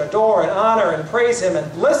worship and adore and honor and praise Him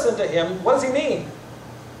and listen to Him, what does He mean?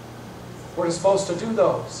 We're supposed to do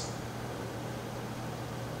those.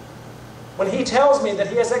 When He tells me that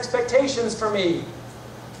He has expectations for me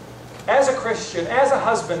as a Christian, as a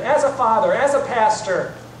husband, as a father, as a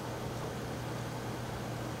pastor,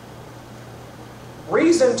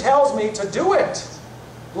 reason tells me to do it.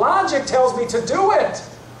 Logic tells me to do it.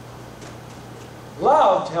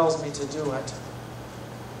 Love tells me to do it.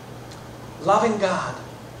 Loving God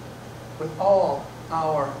with all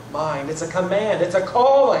our mind. It's a command. It's a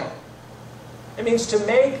calling. It means to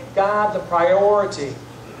make God the priority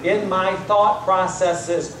in my thought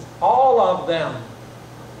processes, all of them.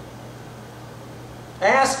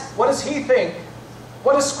 Ask, what does He think?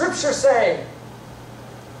 What does Scripture say?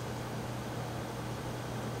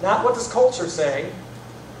 Not what does culture say.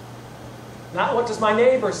 Not what does my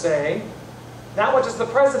neighbor say. Not what does the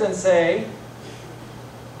president say.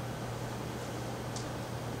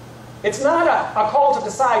 It's not a call to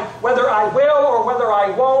decide whether I will or whether I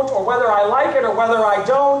won't, or whether I like it or whether I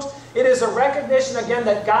don't. It is a recognition again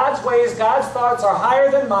that God's ways, God's thoughts are higher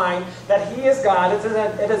than mine, that He is God.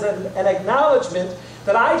 It is an acknowledgement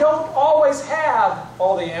that I don't always have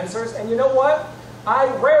all the answers. And you know what? I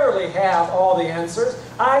rarely have all the answers.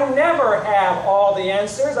 I never have all the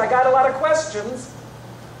answers. I got a lot of questions.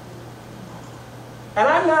 And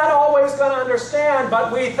I'm not always going to understand,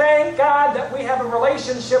 but we thank God that we have a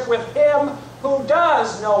relationship with Him who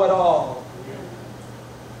does know it all.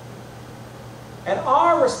 And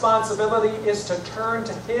our responsibility is to turn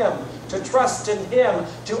to Him, to trust in Him,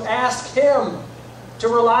 to ask Him, to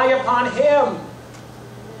rely upon Him.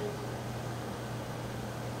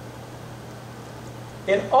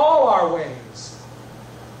 In all our ways.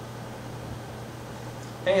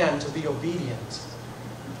 And to be obedient.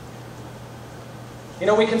 You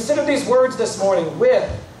know, we considered these words this morning, with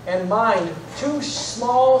and mind, two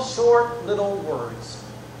small, short, little words.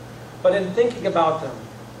 But in thinking about them,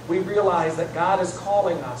 we realize that God is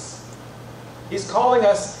calling us. He's calling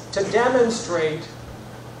us to demonstrate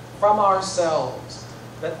from ourselves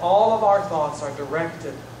that all of our thoughts are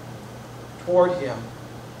directed toward Him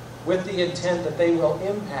with the intent that they will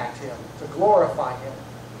impact Him, to glorify Him,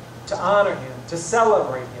 to honor Him, to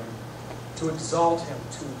celebrate Him, to exalt Him,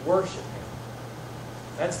 to worship Him.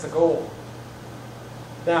 That's the goal.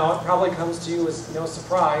 Now, it probably comes to you as no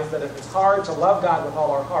surprise that if it's hard to love God with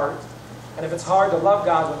all our heart, and if it's hard to love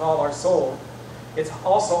God with all our soul, it's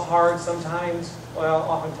also hard sometimes, well,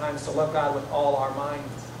 oftentimes, to love God with all our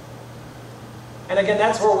minds. And again,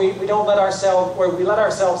 that's where we don't let ourselves, where we let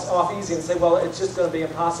ourselves off easy and say, well, it's just going to be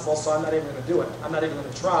impossible, so I'm not even going to do it. I'm not even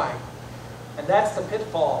going to try. And that's the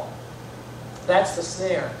pitfall. That's the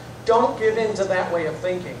snare. Don't give in to that way of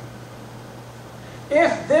thinking.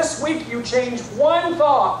 If this week you change one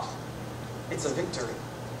thought, it's a victory.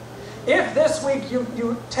 If this week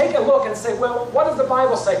you take a look and say, well, what does the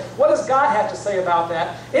Bible say? What does God have to say about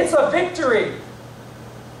that? It's a victory.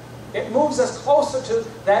 It moves us closer to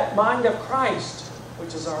that mind of Christ,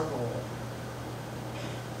 which is our goal.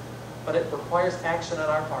 But it requires action on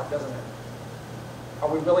our part, doesn't it? Are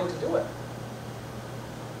we willing to do it?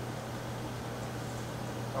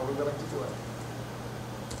 Are we willing to do it?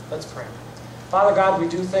 Let's pray. Father God, we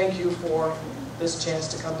do thank You for this chance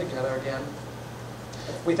to come together again.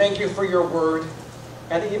 We thank You for Your Word.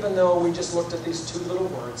 And even though we just looked at these two little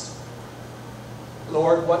words,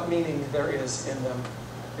 Lord, what meaning there is in them.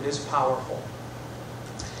 It is powerful.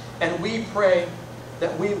 And we pray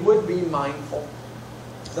that we would be mindful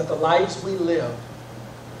that the lives we live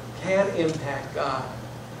can impact God,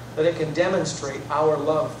 that it can demonstrate our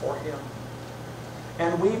love for Him.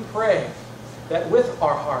 And we pray that with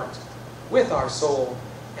our heart, with our soul,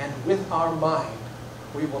 and with our mind,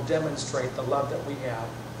 we will demonstrate the love that we have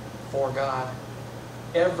for God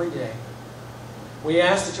every day. We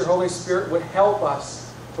ask that Your Holy Spirit would help us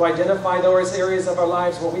to identify those areas of our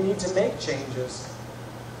lives where we need to make changes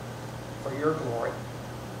for Your glory.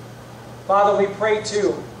 Father, we pray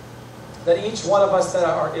too that each one of us that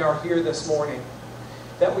are here this morning,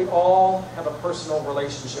 that we all have a personal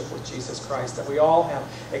relationship with Jesus Christ, that we all have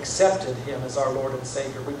accepted Him as our Lord and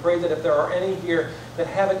Savior. We pray that if there are any here that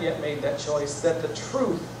haven't yet made that choice, that the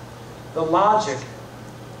truth, the logic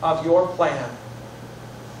of Your plan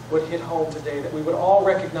would hit home today, that we would all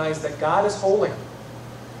recognize that God is holy,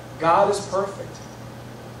 God is perfect,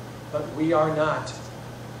 but we are not.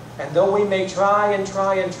 And though we may try and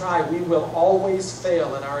try and try, we will always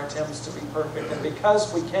fail in our attempts to be perfect. And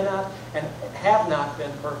because we cannot and have not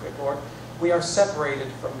been perfect, Lord, we are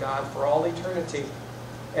separated from God for all eternity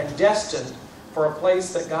and destined for a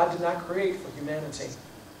place that God did not create for humanity,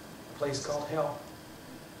 a place called hell.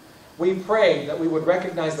 We pray that we would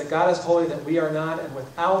recognize that God is holy, that we are not, and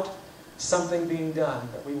without something being done,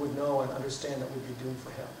 that we would know and understand that we'd be doomed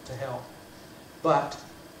to hell. But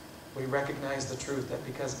we recognize the truth that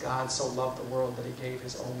because God so loved the world that He gave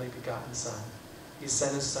His only begotten Son. He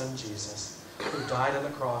sent His Son Jesus, who died on the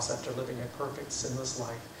cross after living a perfect, sinless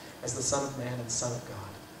life as the Son of Man and Son of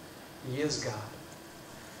God. He is God.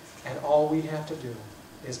 And all we have to do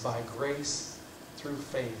is by grace through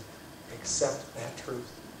faith accept that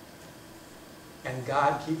truth. And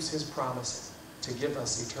God keeps His promise to give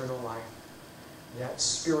us eternal life, that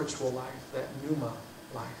spiritual life, that pneuma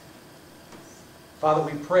life. Father,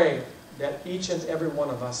 we pray that each and every one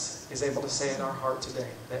of us is able to say in our heart today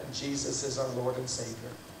that Jesus is our Lord and Savior.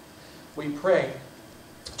 We pray,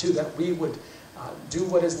 too, that we would do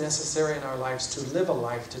what is necessary in our lives to live a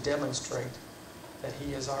life to demonstrate that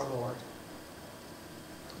He is our Lord.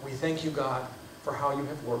 We thank you, God, for how you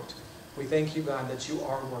have worked. We thank you, God, that you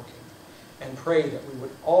are working. And pray that we would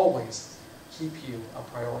always keep you a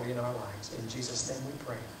priority in our lives. In Jesus' name we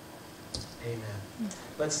pray. Amen.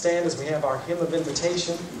 Let's stand as we have our hymn of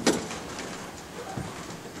invitation.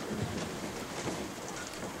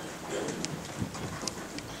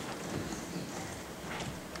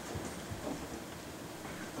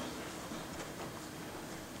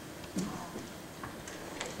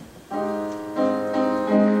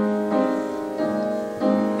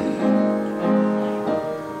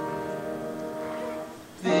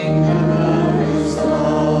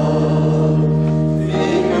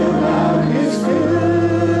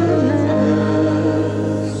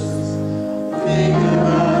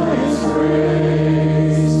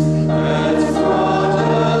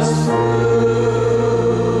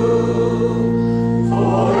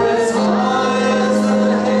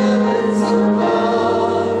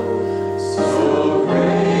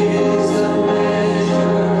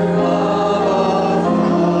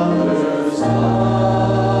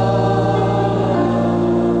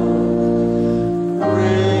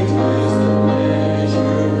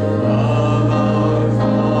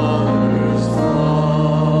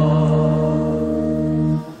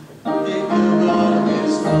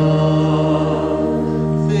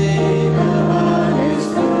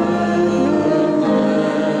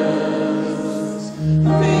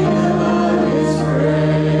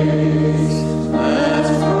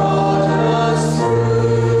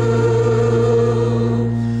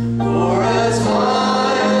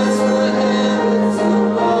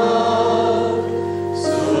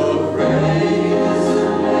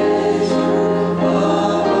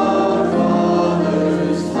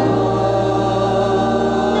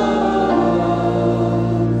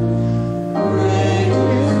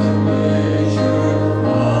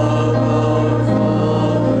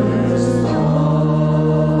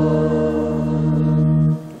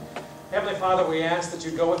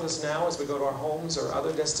 Or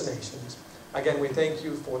other destinations. Again, we thank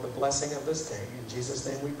you for the blessing of this day. In Jesus'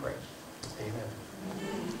 name we pray.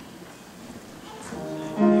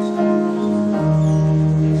 Amen.